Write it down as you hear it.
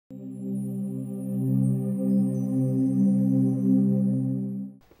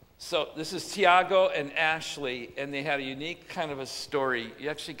So this is Tiago and Ashley, and they had a unique kind of a story. You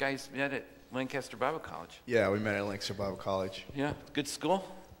actually guys met at Lancaster Bible College. Yeah, we met at Lancaster Bible College. Yeah, good school?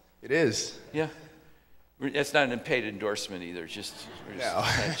 It is. Yeah. It's not an unpaid endorsement either, just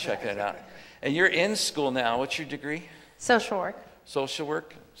kind of checking it out. And you're in school now. What's your degree? Social work. Social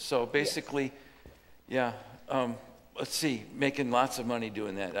work? So basically, yeah. Let's see, making lots of money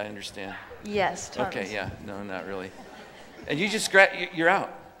doing that, I understand. Yes, tons. Okay, yeah, no, not really. And you just, you're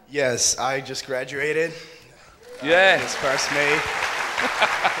out. Yes, I just graduated. Yeah. This past May.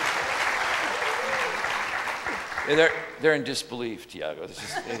 Yeah, they're in disbelief, Tiago.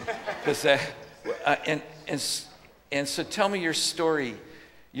 Because and so tell me your story.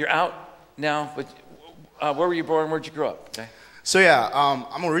 You're out now, but where were you born? Where'd you grow up? Okay. So yeah,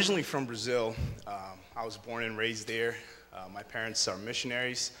 I'm originally from Brazil. I was born and raised there. My parents are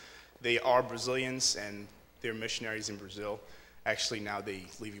missionaries. They are Brazilians and they're missionaries in Brazil. Actually, now they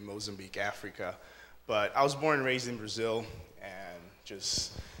live in Mozambique, Africa. But I was born and raised in Brazil and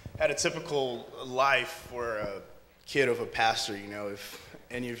just had a typical life for a kid of a pastor, you know, if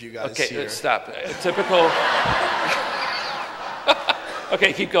any of you guys here. Okay, stop. A typical...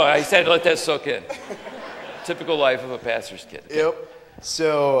 Okay, keep going. I said let that soak in. Typical life of a pastor's kid. Okay. Yep.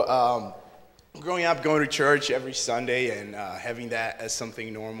 So growing up, going to church every Sunday and having that as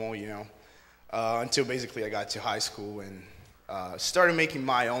something normal, you know, until basically I got to high school and started making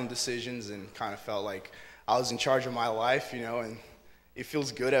my own decisions and kind of felt like I was in charge of my life, you know, and it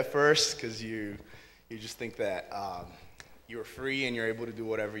feels good at first because you just think that you're free and you're able to do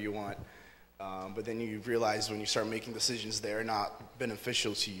whatever you want. But then you realize when you start making decisions, they're not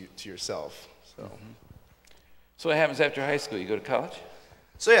beneficial to you, to yourself. So. Mm-hmm. So what happens after high school? You go to college?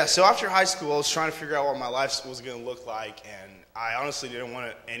 So yeah, so after high school, I was trying to figure out what my life was going to look like, and I honestly didn't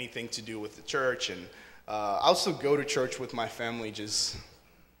want anything to do with the church, and I also go to church with my family just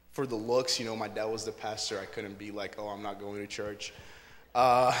for the looks. You know, my dad was the pastor. I couldn't be like, oh, I'm not going to church.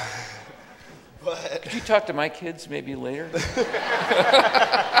 But could you talk to my kids maybe later?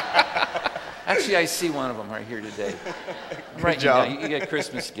 Actually, I see one of them right here today. Good job. You get a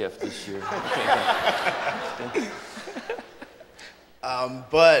Christmas gift this year. Okay,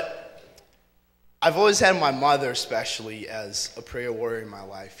 but I've always had my mother especially as a prayer warrior in my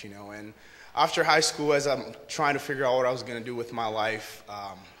life, you know, and after high school, as I'm trying to figure out what I was going to do with my life,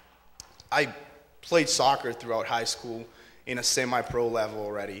 I played soccer throughout high school in a semi-pro level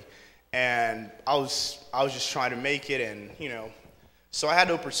already, and I was just trying to make it, and, you know, so I had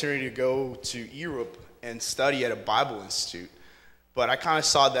the opportunity to go to Europe and study at a Bible institute. But I kind of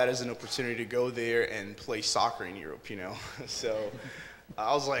saw that as an opportunity to go there and play soccer in Europe, you know. So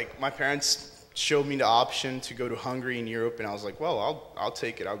I was like, my parents showed me the option to go to Hungary in Europe, and I was like, well, I'll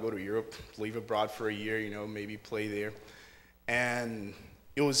take it. I'll go to Europe, live abroad for a year, you know, maybe play there. And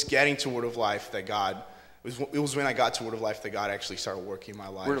it was getting to Word of Life that God, it was when I got to Word of Life that God actually started working in my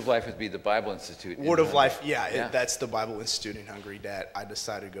life. Word of Life would be the Bible Institute. Word of Life, yeah. That's the Bible Institute in Hungary that I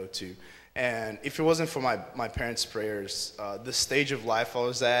decided to go to. And if it wasn't for my parents' prayers, the stage of life I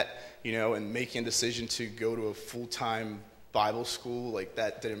was at, you know, and making a decision to go to a full-time Bible school, like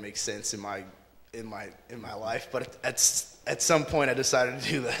that didn't make sense in my life. But at some point, I decided to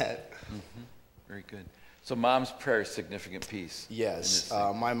do that. Mm-hmm. Very good. So mom's prayer is a significant piece. Yes.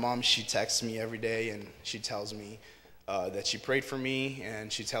 My mom, she texts me every day, and she tells me that she prayed for me,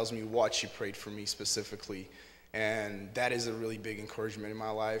 and she tells me what she prayed for me specifically. And that is a really big encouragement in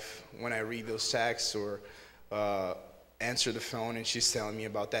my life. When I read those texts or answer the phone and she's telling me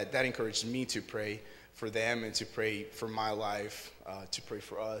about that, that encourages me to pray for them and to pray for my life, to pray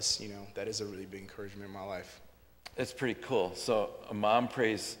for us. You know, that is a really big encouragement in my life. That's pretty cool. So a mom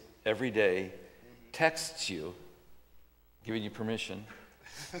prays every day, texts you, giving you permission.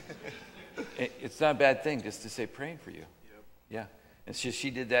 It's not a bad thing just to say praying for you. Yep. Yeah. It's just she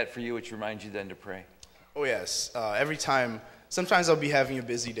did that for you, which reminds you then to pray. Oh, yes. Every time, sometimes I'll be having a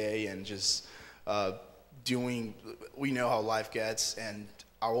busy day and just we know how life gets, and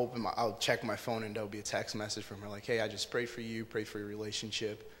I'll check my phone and there'll be a text message from her like, hey, I just prayed for you, prayed for your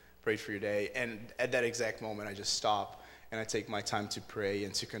relationship, prayed for your day. And at that exact moment, I just stop and I take my time to pray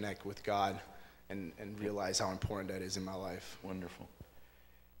and to connect with God and realize how important that is in my life. Wonderful.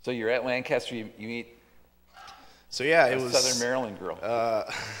 So you're at Lancaster, you meet so yeah, it a was Southern Maryland girl.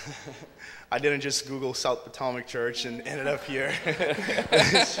 I didn't just Google South Potomac Church and ended up here.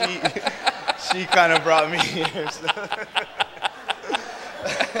 she kind of brought me here.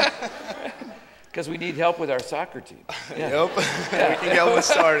 Because we need help with our soccer team. Yeah. Yep, yeah. We can get one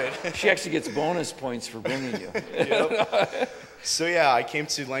started. She actually gets bonus points for bringing you. Yep. So yeah, I came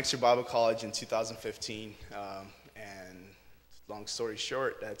to Lancaster Bible College in 2015, and long story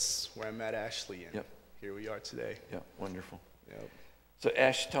short, that's where I met Ashley, and Yep. here we are today. Yeah, wonderful. Yep. So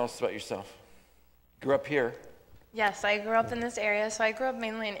Ash, tell us about yourself. Grew up here. Yes, I grew up in this area, so I grew up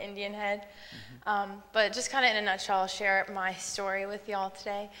mainly in Indian Head. But just kind of in a nutshell, I'll share my story with y'all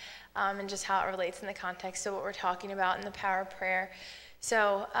today, and just how it relates in the context of what we're talking about in the power of prayer.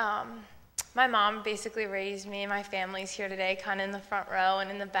 So my mom basically raised me and my family's here today, kind of in the front row and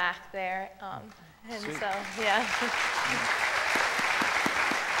in the back there. And Sweet. so, yeah.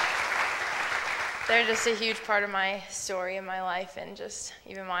 They're just a huge part of my story and my life, and just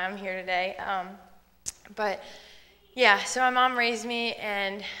even why I'm here today. But yeah, so my mom raised me,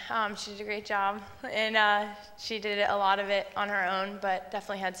 and she did a great job, and she did a lot of it on her own, but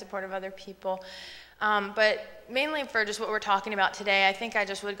definitely had support of other people. But mainly for just what we're talking about today, I think I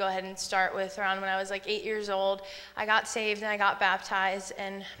just would go ahead and start with around when I was like 8 years old. I got saved and I got baptized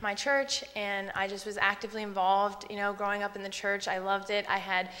in my church, and I just was actively involved, growing up in the church. I loved it. I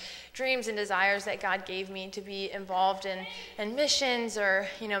had dreams and desires that God gave me to be involved in missions, or,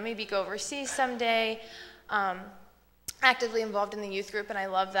 maybe go overseas someday. Actively involved in the youth group, and I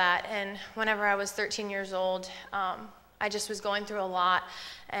love that. And whenever I was 13 years old, I just was going through a lot,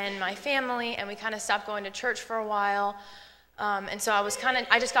 and my family, and we kind of stopped going to church for a while. And so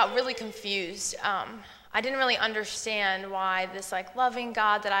I just got really confused. I didn't really understand why this loving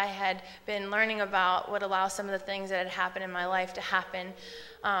God that I had been learning about would allow some of the things that had happened in my life to happen.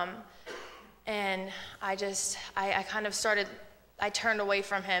 And I turned away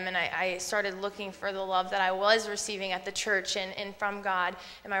from him, and I started looking for the love that I was receiving at the church and from God,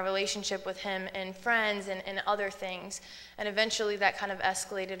 and my relationship with him and friends and other things. And eventually that kind of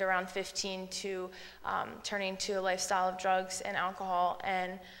escalated around 15 to turning to a lifestyle of drugs and alcohol.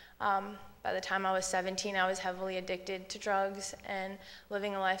 And by the time I was 17, I was heavily addicted to drugs and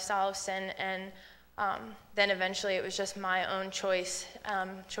living a lifestyle of sin. And then eventually it was just my own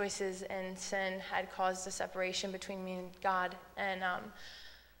choices, and sin had caused a separation between me and God, and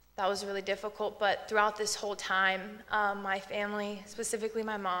that was really difficult. But throughout this whole time, my family, specifically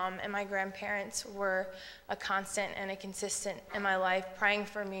my mom and my grandparents, were a constant and a consistent in my life, praying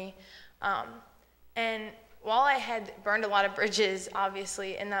for me. And while I had burned a lot of bridges,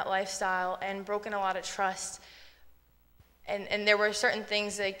 obviously, in that lifestyle, and broken a lot of trust, and there were certain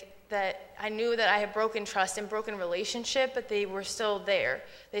things that I knew that I had broken trust and broken relationship, but they were still there.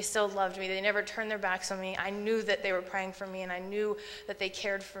 They still loved me. They never turned their backs on me. I knew that they were praying for me, and I knew that they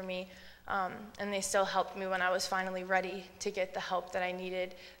cared for me. And they still helped me when I was finally ready to get the help that I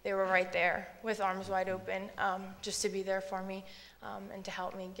needed. They were right there with arms wide open, just to be there for me, and to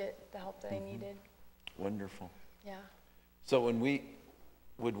help me get the help that I needed. Wonderful. Yeah. So when we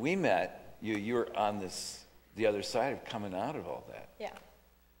met, you were on the other side of coming out of all that. Yeah.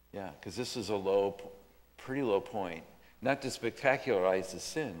 Yeah, because this is a pretty low point. Not to spectacularize the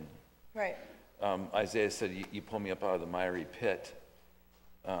sin. Right. Isaiah said, you pull me up out of the miry pit.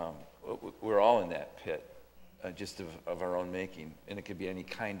 We're all in that pit, just of our own making. And it could be any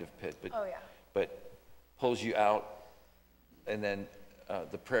kind of pit. But, Oh, yeah. But pulls you out, and then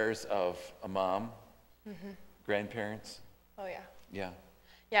the prayers of a mom, grandparents. Oh, yeah. Yeah.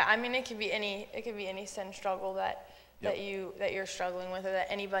 Yeah, I mean, it could be any sin struggle that you're struggling with, or that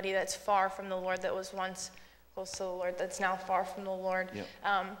anybody that's far from the Lord, that was once close to the Lord, that's now far from the Lord. Yep.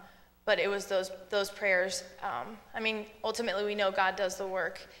 But it was those prayers. I mean, ultimately we know God does the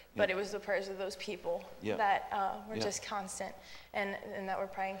work, but it was the prayers of those people that were just constant, and that were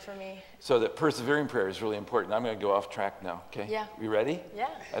praying for me. So that persevering prayer is really important. I'm going to go off track now, okay? Yeah. You ready? Yeah.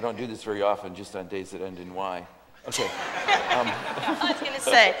 I don't do this very often, just on days that end in Y. Okay. I was going to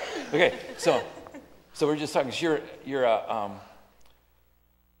say. Okay, so we're just talking. You're a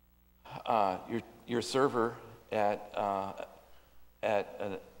server at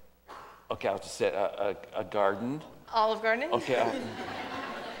okay, I'll just say a garden. Olive Garden. Okay, I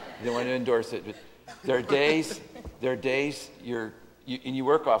don't want to endorse it, but there are days you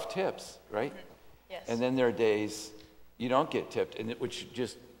work off tips, right? Yes. And then there are days you don't get tipped, and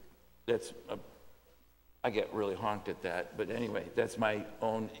I get really honked at that. But anyway, that's my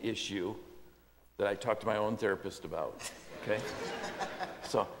own issue that I talk to my own therapist about, okay?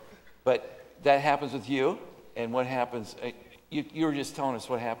 So, but that happens with you, and what happens, you were just telling us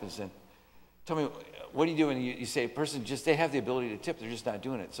what happens then. Tell me, what do you do when you say a person they have the ability to tip, they're just not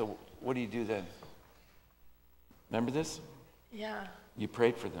doing it. So what do you do then? Remember this? Yeah. You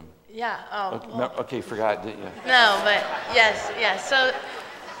prayed for them. Yeah. Oh. Okay, Well, okay, forgot, didn't you? no, but yes. So.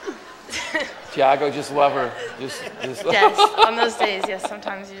 Tiago, just love her. Just Yes, on those days, yes.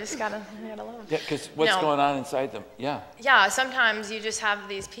 Sometimes you just gotta love them. Yeah, because what's going on inside them? Yeah. Yeah, sometimes you just have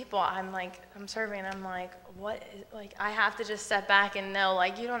these people. I'm serving, and I'm like, I have to just step back and know,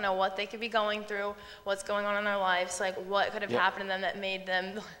 like, you don't know what they could be going through, what's going on in their lives, like, what could have happened to them that made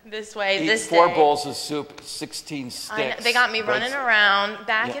them this way, this day. 4 bowls of soup, 16 sticks. They got me running around,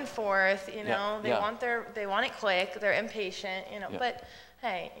 back and forth, you know. They want it quick, they're impatient, you know, but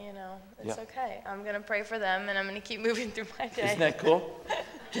hey, you know, it's okay. I'm going to pray for them, and I'm going to keep moving through my day. Isn't that cool?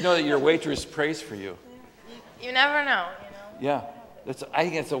 Do you know that your waitress prays for you? You never know, you know. Yeah. I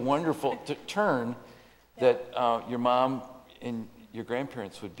think it's a wonderful turn that your mom and your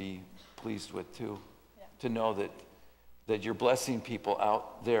grandparents would be pleased with too, to know that you're blessing people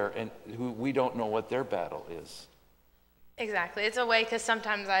out there and who we don't know what their battle is. Exactly. It's a way, because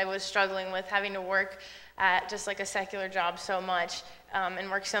sometimes I was struggling with having to work at just like a secular job so much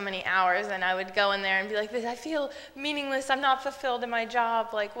and work so many hours, and I would go in there and be like, I feel meaningless, I'm not fulfilled in my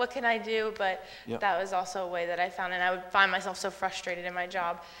job, like, what can I do? But that was also a way that I found, and I would find myself so frustrated in my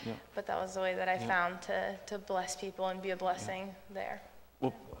job, but that was the way that I found to bless people and be a blessing there.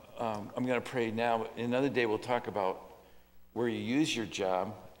 Well, I'm going to pray now. Another day we'll talk about where you use your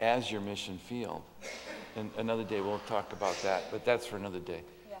job as your mission field. And another day we'll talk about that, but that's for another day.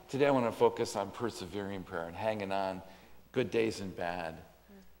 Yeah. Today I want to focus on persevering prayer and hanging on, good days and bad.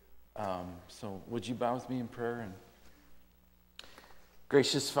 So would you bow with me in prayer? And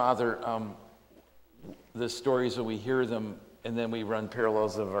gracious Father, the stories when we hear them and then we run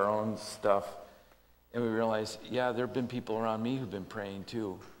parallels of our own stuff and we realize, there have been people around me who've been praying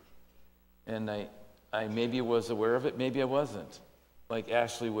too. And I maybe was aware of it, maybe I wasn't. Like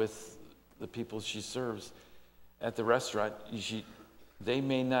Ashley with the people she serves at the restaurant, they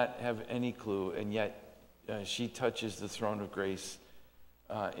may not have any clue, and yet she touches the throne of grace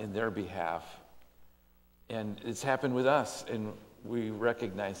in their behalf. And it's happened with us, and we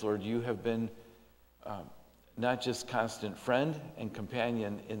recognize, Lord, you have been not just constant friend and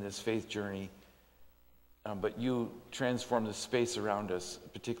companion in this faith journey, but you transform the space around us,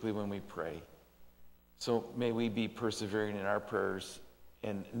 particularly when we pray. So may we be persevering in our prayers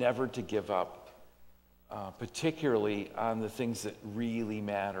and never to give up, particularly on the things that really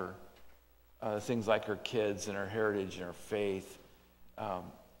matter, things like our kids and our heritage and our faith,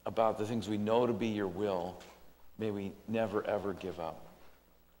 about the things we know to be your will. May we never, ever give up.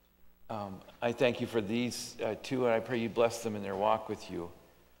 I thank you for these two, and I pray you bless them in their walk with you.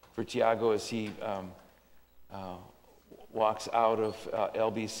 For Tiago, as he walks out of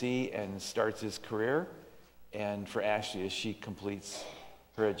LBC and starts his career, and for Ashley as she completes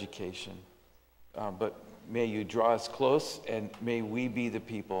her education. But may you draw us close, and may we be the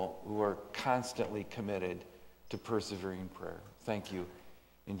people who are constantly committed to persevering prayer. Thank you.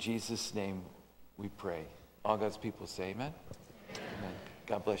 In Jesus' name we pray. All God's people say amen. Amen.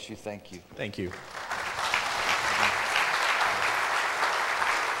 God bless you. Thank you. Thank you.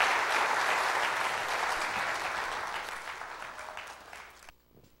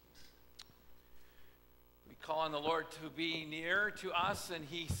 On the Lord to be near to us, and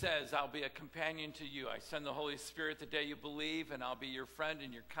he says, I'll be a companion to you. I send the Holy Spirit the day you believe, and I'll be your friend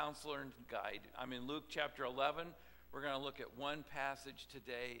and your counselor and guide. I'm in Luke chapter 11. We're going to look at one passage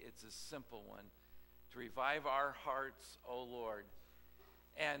today. It's a simple one. To revive our hearts, O Lord.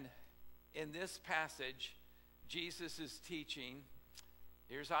 And in this passage, Jesus is teaching,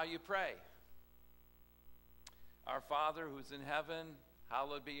 here's how you pray. Our Father who's in heaven,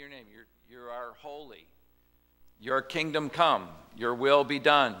 hallowed be your name. You are holy. Your kingdom come, your will be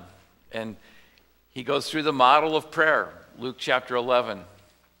done. And he goes through the model of prayer, Luke chapter 11.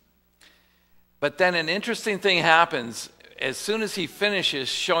 But then an interesting thing happens as soon as he finishes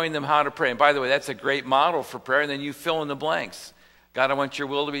showing them how to pray. And by the way, that's a great model for prayer. And then you fill in the blanks. God, I want your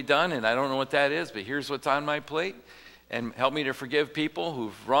will to be done, and I don't know what that is, but here's what's on my plate. And help me to forgive people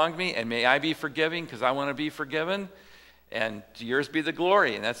who've wronged me, and may I be forgiving because I want to be forgiven. And to yours be the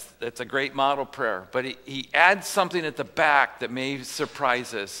glory. And that's a great model prayer. But he adds something at the back that may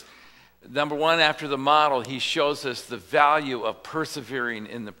surprise us. Number one, after the model, he shows us the value of persevering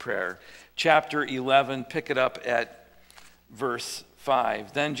in the prayer. Chapter 11, pick it up at verse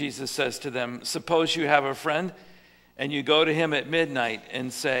 5. Then Jesus says to them, suppose you have a friend, and you go to him at midnight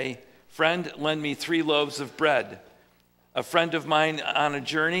and say, friend, lend me 3 loaves of bread. A friend of mine on a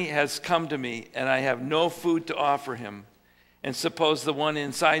journey has come to me, and I have no food to offer him. And suppose the one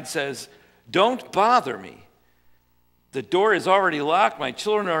inside says, don't bother me. The door is already locked, my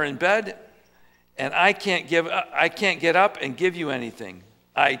children are in bed, and I can't get up and give you anything.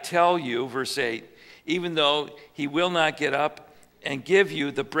 I tell you, verse 8, even though he will not get up and give you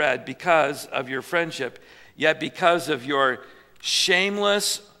the bread because of your friendship, yet because of your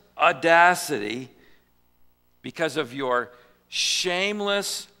shameless audacity,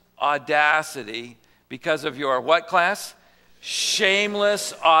 Because of your what class?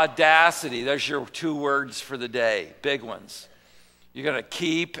 Shameless audacity. There's your 2 words for the day, big ones. You're going to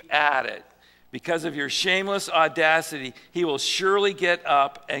keep at it. Because of your shameless audacity, he will surely get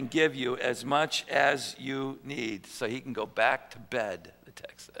up and give you as much as you need. So he can go back to bed, the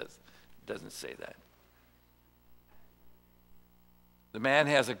text says. It doesn't say that. The man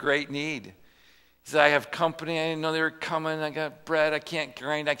has a great need. He says, I have company. I didn't know they were coming. I got bread. I can't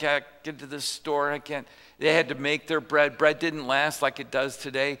grind. I can't get to the store. I can't. They had to make their bread. Bread didn't last like it does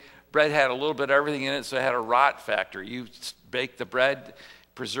today. Bread had a little bit of everything in it, so it had a rot factor. You bake the bread,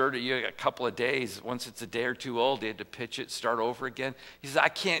 preserved it, you a couple of days. Once it's a day or 2 old, they had to pitch it, start over again. He says, I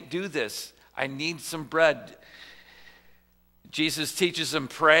can't do this. I need some bread. Jesus teaches them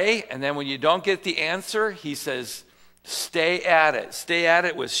pray, and then when you don't get the answer, he says, stay at it. Stay at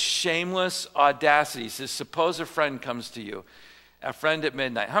it with shameless audacity. He says, suppose a friend comes to you, a friend at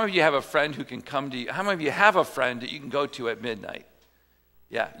midnight. How many of you have a friend who can come to you? How many of you have a friend that you can go to at midnight?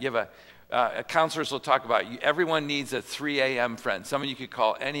 Yeah, you have counselors will talk about you. Everyone needs a 3 a.m. friend, someone you could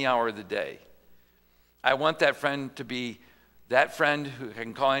call any hour of the day. I want that friend to be that friend who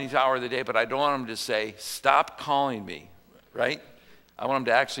can call any hour of the day, but I don't want him to say, stop calling me, right? I want him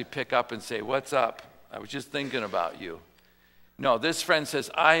to actually pick up and say, what's up? I was just thinking about you. No, this friend says,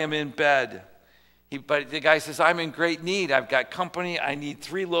 I am in bed. But the guy says, I'm in great need. I've got company. I need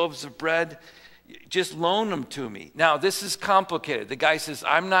 3 loaves of bread. Just loan them to me. Now, this is complicated. The guy says,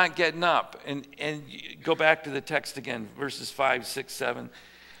 I'm not getting up. And go back to the text again, verses 5, 6, 7.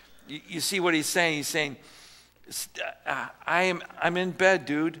 You see what he's saying? He's saying, I'm in bed,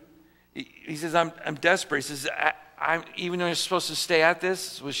 dude. He says, I'm desperate. He says, I'm even though you're supposed to stay at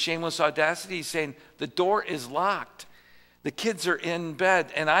this with shameless audacity, he's saying, the door is locked. The kids are in bed,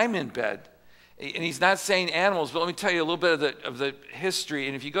 and I'm in bed. And he's not saying animals, but let me tell you a little bit of the history.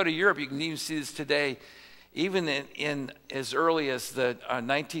 And if you go to Europe, you can even see this today. Even in as early as the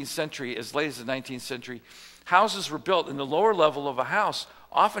 19th century, as late as the 19th century, houses were built, and the lower level of a house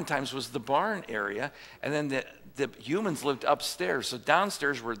oftentimes was the barn area, and then the humans lived upstairs. So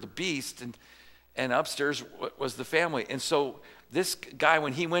downstairs were the beast, and upstairs was the family. And so this guy,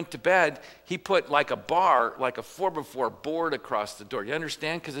 when he went to bed, he put like a bar, like a 4x4 board across the door. You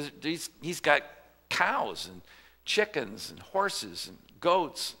understand? Because he's got cows and chickens and horses and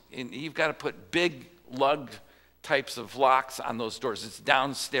goats. And you've got to put big lug types of locks on those doors. It's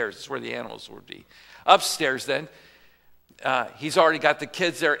downstairs. It's where the animals would be. Upstairs then, he's already got the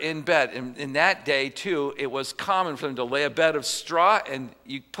kids there in bed. And in that day, too, it was common for them to lay a bed of straw, and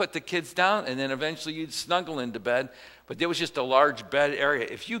you put the kids down, and then eventually you'd snuggle into bed. But there was just a large bed area.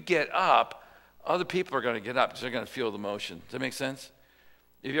 If you get up, other people are going to get up because they're going to feel the motion. Does that make sense?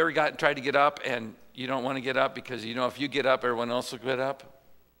 Have you ever tried to get up and you don't want to get up because you know if you get up, everyone else will get up?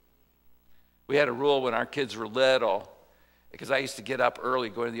 We had a rule when our kids were little, because I used to get up early,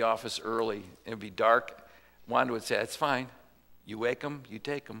 go to the office early. It would be dark. Wanda would say, that's fine. You wake them, you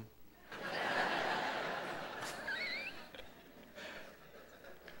take them.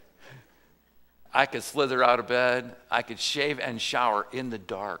 I could slither out of bed. I could shave and shower in the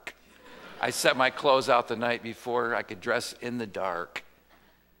dark. I set my clothes out the night before. I could dress in the dark.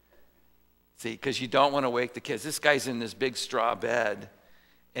 See, because you don't want to wake the kids. This guy's in this big straw bed,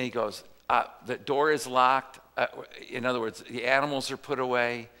 and he goes, the door is locked. In other words, the animals are put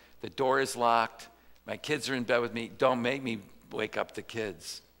away. The door is locked. My kids are in bed with me. Don't make me wake up the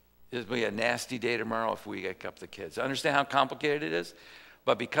kids. It'll be a nasty day tomorrow if we wake up the kids. Understand how complicated it is?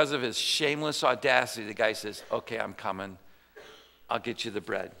 But because of his shameless audacity, the guy says, okay, I'm coming. I'll get you the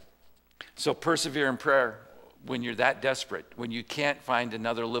bread. So persevere in prayer when you're that desperate, when you can't find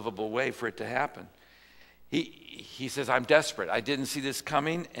another livable way for it to happen. He says, I'm desperate. I didn't see this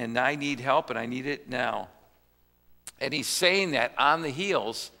coming, and I need help, and I need it now. And he's saying that on the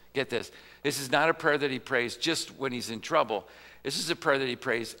heels, get this, this is not a prayer that he prays just when he's in trouble. This is a prayer that he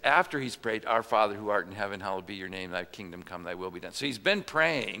prays after he's prayed, Our Father who art in heaven, hallowed be your name, thy kingdom come, thy will be done. So he's been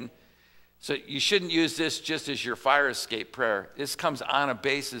praying. So you shouldn't use this just as your fire escape prayer. This comes on a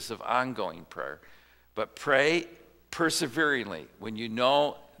basis of ongoing prayer. But pray perseveringly when you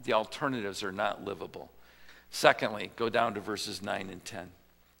know the alternatives are not livable. Secondly, go down to verses 9 and 10.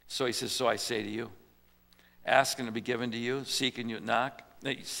 So he says, so I say to you, ask and it will be given to you, seek and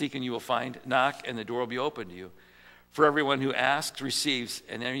you will find, knock and the door will be open to you. For everyone who asks receives,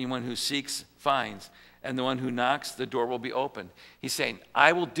 and anyone who seeks finds, and the one who knocks, the door will be open. He's saying,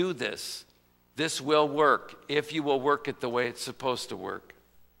 I will do this. This will work if you will work it the way it's supposed to work.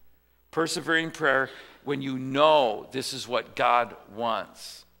 Persevering prayer when you know this is what God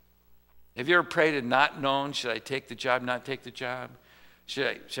wants. Have you ever prayed and not known, should I take the job, not take the job?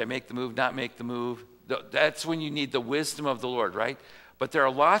 Should I make the move, not make the move? That's when you need the wisdom of the Lord, right? But there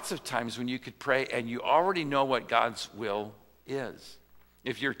are lots of times when you could pray and you already know what God's will is.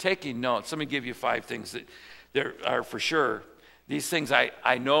 If you're taking notes, let me give you 5 things that there are for sure. These things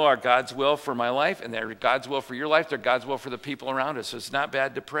I know are God's will for my life, and they're God's will for your life. They're God's will for the people around us. So it's not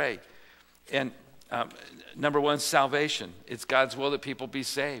bad to pray. And number 1, salvation. It's God's will that people be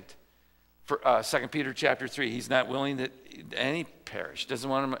saved. For 2 Peter chapter 3, he's not willing that any perish. Doesn't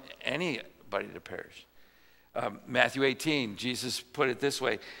want anybody to perish. Matthew 18, Jesus put it this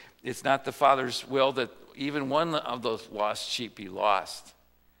way. It's not the Father's will that even one of those lost sheep be lost.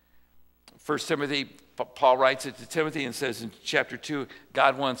 1 Timothy, Paul writes it to Timothy and says in chapter 2,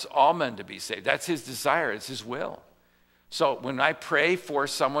 God wants all men to be saved. That's his desire. It's his will. So when I pray for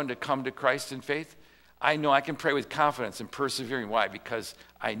someone to come to Christ in faith, I know I can pray with confidence and persevering. Why? Because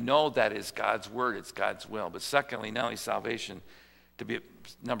I know that is God's word. It's God's will. But secondly, not only salvation,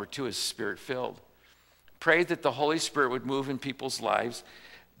 number 2 is spirit-filled. Pray that the Holy Spirit would move in people's lives,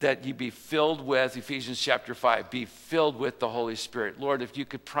 that you be filled with, Ephesians chapter 5, be filled with the Holy Spirit. Lord, if you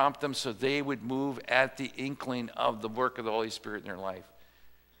could prompt them so they would move at the inkling of the work of the Holy Spirit in their life.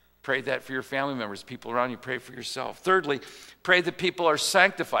 Pray that for your family members, people around you. Pray for yourself. Thirdly, pray that people are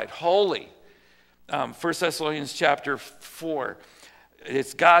sanctified, holy. 1 Thessalonians chapter 4,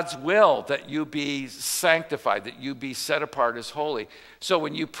 it's God's will that you be sanctified, that you be set apart as holy. So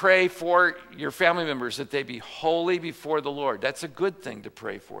when you pray for your family members, that they be holy before the Lord, that's a good thing to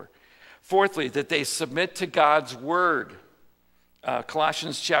pray for. Fourthly, that they submit to God's word.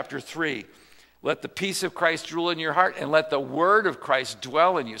 Colossians chapter 3, let the peace of Christ rule in your heart, and let the word of Christ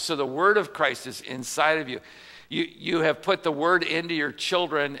dwell in you. So the word of Christ is inside of you. You have put the word into your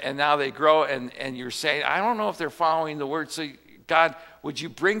children, and now they grow, and you're saying, I don't know if they're following the word. So God, would you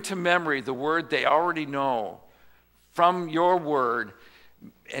bring to memory the word they already know from your word,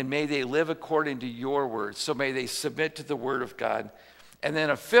 and may they live according to your word. So may they submit to the word of God. And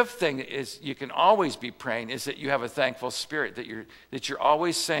then a fifth thing is you can always be praying is that you have a thankful spirit, that you're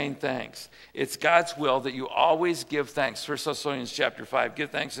always saying thanks. It's God's will that you always give thanks. 1 Thessalonians chapter 5,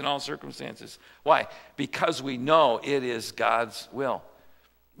 give thanks in all circumstances. Why? Because we know it is God's will.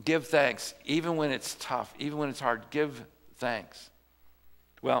 Give thanks, even when it's tough, even when it's hard, give thanks.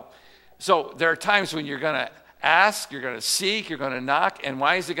 Well, so there are times when you're going to ask, you're going to seek, you're going to knock, and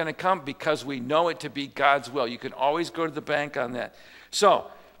why is it going to come? Because we know it to be God's will. You can always go to the bank on that. So,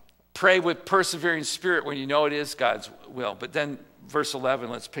 pray with persevering spirit when you know it is God's will. But then verse 11,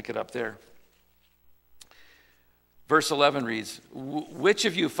 let's pick it up there. Verse 11 reads, which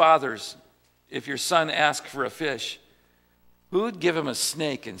of you fathers, if your son asks for a fish, who would give him a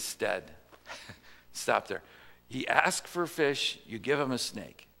snake instead? Stop there. He asked for a fish, you give him a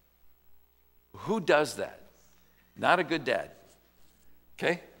snake. Who does that? Not a good dad.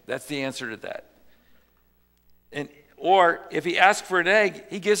 Okay? That's the answer to that. Or if he asks for an egg,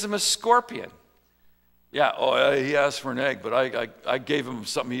 he gives him a scorpion. Yeah, he asked for an egg, but I gave him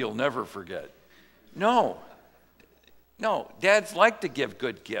something he'll never forget. No, dads like to give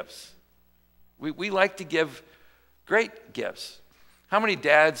good gifts. We like to give great gifts. How many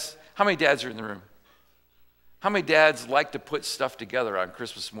dads are in the room? How many dads like to put stuff together on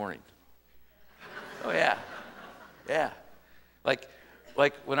Christmas morning? Oh, yeah. Yeah. Like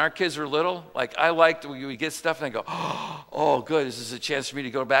when our kids were little, I liked when we get stuff and I go, oh, good, this is a chance for me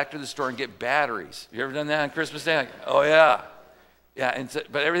to go back to the store and get batteries. You ever done that on Christmas Day? Oh, yeah. Yeah,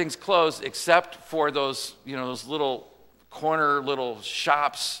 but everything's closed except for those, those little corner little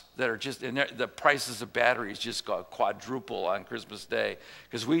shops that are just, and the prices of batteries just go quadruple on Christmas Day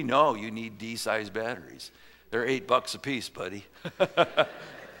because we know you need D-size batteries. They're $8 a piece, buddy.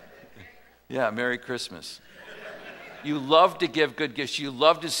 Yeah, Merry Christmas. You love to give good gifts. You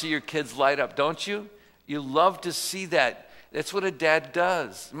love to see your kids light up, don't you? You love to see that. That's what a dad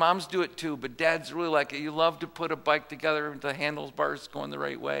does. Moms do it too, but dads really like it. You love to put a bike together and the handlebars going the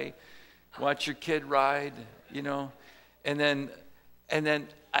right way. Watch your kid ride, And then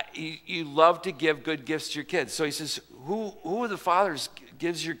you love to give good gifts to your kids. So he says, who of the fathers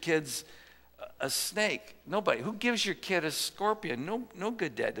gives your kids a snake? Nobody. Who gives your kid a scorpion? No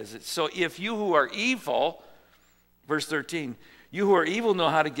good dad does it. So if you who are evil... Verse 13, you who are evil know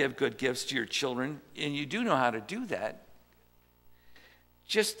how to give good gifts to your children, and you do know how to do that.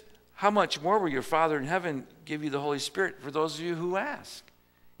 Just how much more will your Father in heaven give you the Holy Spirit for those of you who ask?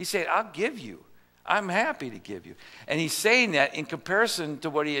 He said, I'll give you. I'm happy to give you. And he's saying that in comparison to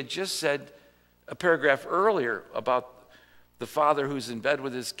what he had just said a paragraph earlier about the father who's in bed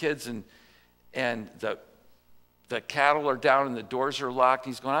with his kids and the the cattle are down and the doors are locked.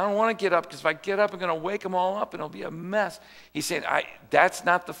 He's going, I don't want to get up because if I get up, I'm going to wake them all up and it'll be a mess. He's saying, that's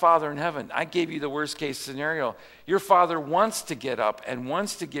not the Father in heaven. I gave you the worst case scenario. Your Father wants to get up and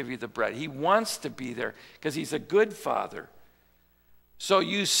wants to give you the bread. He wants to be there because he's a good Father. So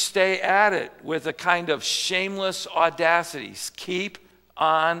you stay at it with a kind of shameless audacity. Keep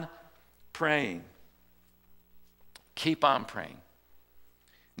on praying. Keep on praying.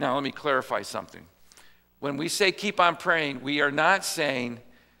 Now, let me clarify something. When we say keep on praying, we are not saying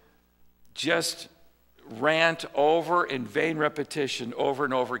just rant over in vain repetition over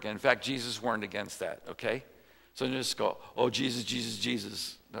and over again. In fact, Jesus warned against that, okay? So just go, oh, Jesus, Jesus,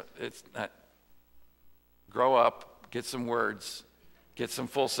 Jesus. No, it's not. Grow up, get some words, get some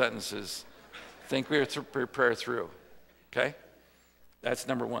full sentences, think we prayer through, okay? That's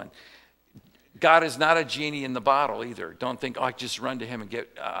number one. God is not a genie in the bottle either. Don't think, oh, I just run to him and get,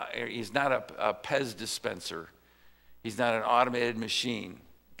 he's not a Pez dispenser. He's not an automated machine,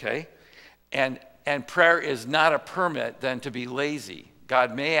 okay? And prayer is not a permit then to be lazy.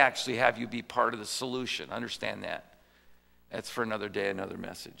 God may actually have you be part of the solution. Understand that. That's for another day, another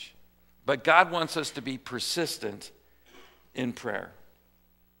message. But God wants us to be persistent in prayer.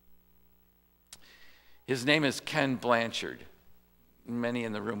 His name is Ken Blanchard. Many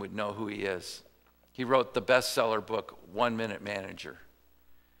in the room would know who he is. He wrote the bestseller book, 1 Minute Manager.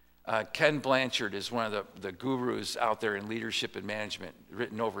 Ken Blanchard is one of the gurus out there in leadership and management,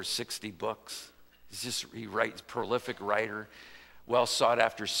 written over 60 books. He writes, prolific writer, well sought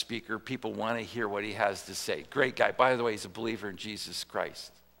after speaker. People want to hear what he has to say. Great guy. By the way, he's a believer in Jesus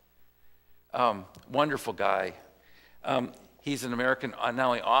Christ. Wonderful guy. He's an American, not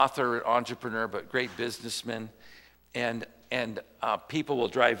only author, entrepreneur, but great businessman. And people will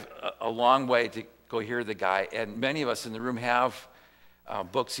drive a long way to go hear the guy. And many of us in the room have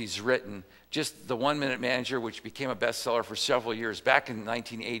books he's written. Just the 1 Minute Manager, which became a bestseller for several years. Back in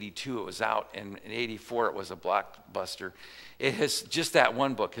 1982, it was out, and in 84, it was a blockbuster. It has, just that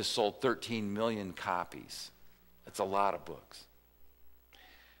one book has sold 13 million copies. That's a lot of books.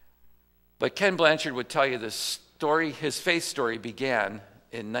 But Ken Blanchard would tell you this story. His faith story began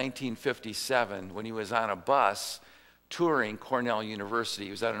in 1957 when he was on a bus touring Cornell University.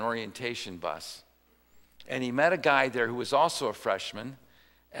 He was on an orientation bus. And he met a guy there who was also a freshman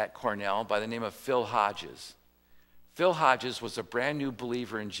at Cornell by the name of Phil Hodges. Phil Hodges was a brand new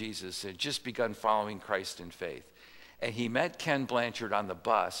believer in Jesus and had just begun following Christ in faith. And he met Ken Blanchard on the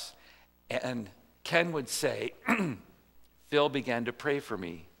bus, and Ken would say, Phil began to pray for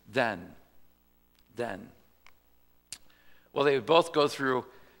me then. Well, they would both go through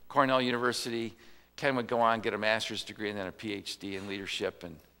Cornell University. Ken would go on, get a master's degree and then a PhD in leadership,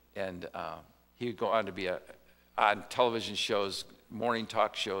 and he would go on to be on television shows, morning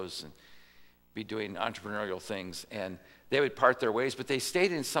talk shows, and be doing entrepreneurial things. And they would part their ways, but they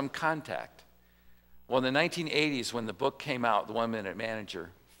stayed in some contact. Well, in the 1980s, when the book came out, The 1 Minute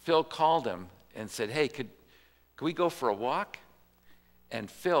Manager, Phil called him and said, hey, could we go for a walk?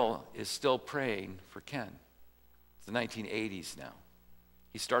 And Phil is still praying for Ken. It's the 1980s now.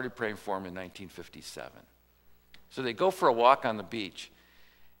 He started praying for him in 1957. So they go for a walk on the beach.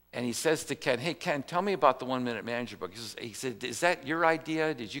 And he says to Ken, hey, Ken, tell me about the 1 Minute Manager book. He said, is that your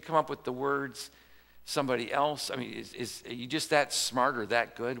idea? Did you come up with the words? Somebody else? I mean, are you just that smart or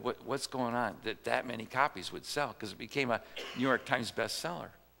that good? What's going on that many copies would sell? Because it became a New York Times bestseller.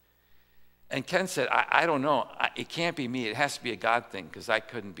 And Ken said, I don't know. It can't be me. It has to be a God thing because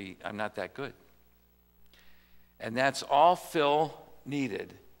I'm not that good. And that's all Phil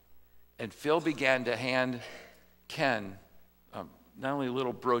needed. And Phil began to hand Ken not only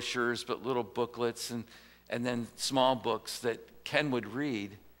little brochures, but little booklets and then small books that Ken would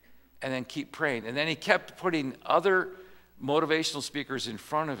read and then keep praying. And then he kept putting other motivational speakers in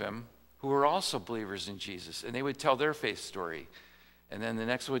front of him who were also believers in Jesus. And they would tell their faith story. And then the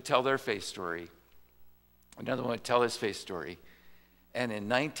next one would tell their faith story. Another one would tell his faith story. And in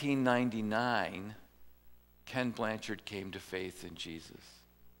 1999, Ken Blanchard came to faith in Jesus.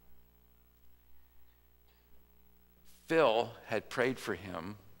 Phil had prayed for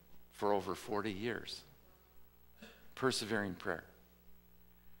him for over 40 years. Persevering prayer.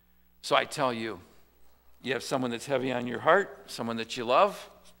 So I tell you, you have someone that's heavy on your heart, someone that you love.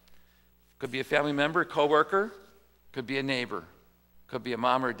 Could be a family member, coworker, could be a neighbor, could be a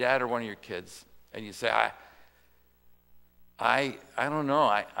mom or dad or one of your kids. And you say, I don't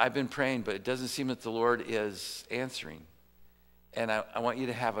know. I've been praying, but it doesn't seem that the Lord is answering. And I want you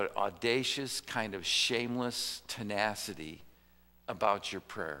to have an audacious, kind of shameless tenacity about your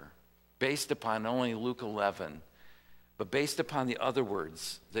prayer, based upon not only Luke 11, but based upon the other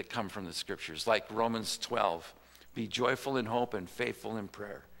words that come from the scriptures, like Romans 12. Be joyful in hope and faithful in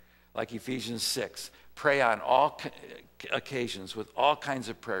prayer. Like Ephesians 6, pray on all occasions with all kinds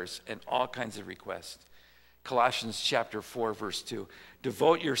of prayers and all kinds of requests. Colossians chapter 4, verse 2,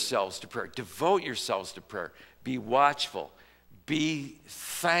 devote yourselves to prayer. Devote yourselves to prayer. Be watchful. Be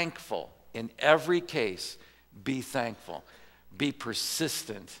thankful. In every case, be thankful. Be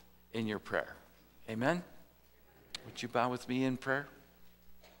persistent in your prayer. Amen? Would you bow with me in prayer?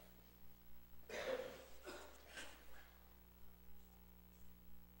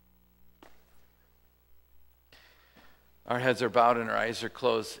 Our heads are bowed and our eyes are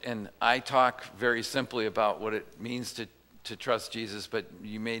closed. And I talk very simply about what it means to trust Jesus, but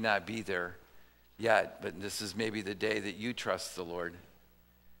you may not be there yet. But this is maybe the day that you trust the Lord.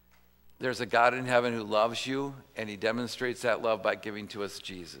 There's a God in heaven who loves you, and he demonstrates that love by giving to us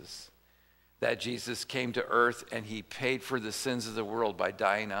Jesus. That Jesus came to earth and he paid for the sins of the world by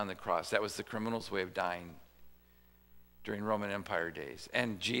dying on the cross. That was the criminal's way of dying during Roman Empire days.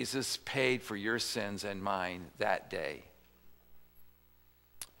 And Jesus paid for your sins and mine that day.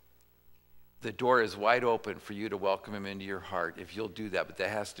 The door is wide open for you to welcome him into your heart if you'll do that, but that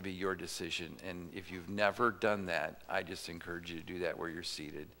has to be your decision. And if you've never done that, I just encourage you to do that where you're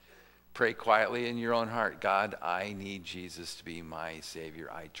seated. Pray quietly in your own heart, God, I need Jesus to be my Savior.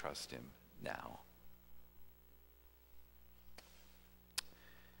 I trust him now.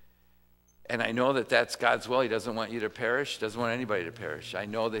 And I know that that's God's will. He doesn't want you to perish, doesn't want anybody to perish. I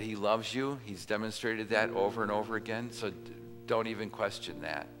know that he loves you. He's demonstrated that over and over again, so don't even question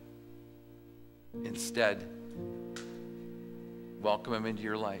that. Instead, welcome him into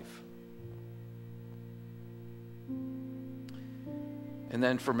your life. And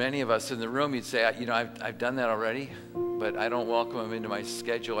then for many of us in the room, you'd say, you know, I've done that already, but I don't welcome him into my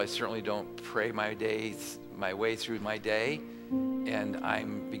schedule. I certainly don't pray my way through my day. And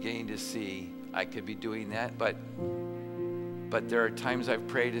I'm beginning to see I could be doing that, but there are times I've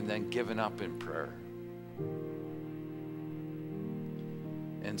prayed and then given up in prayer.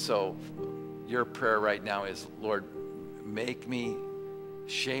 And so your prayer right now is, Lord, make me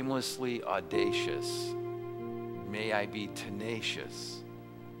shamelessly audacious. May I be tenacious,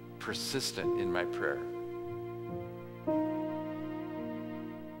 persistent in my prayer.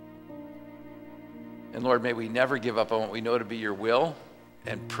 And Lord, may we never give up on what we know to be your will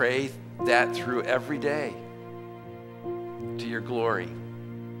and pray that through every day to your glory,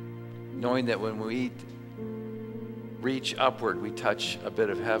 knowing that when we reach upward, we touch a bit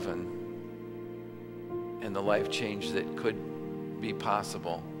of heaven and the life change that could be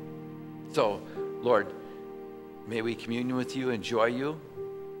possible. So, Lord, may we commune with you, enjoy you,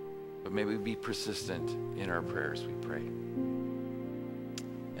 but may we be persistent in our prayers, we pray.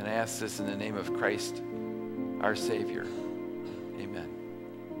 And I ask this in the name of Christ, our Savior. Amen.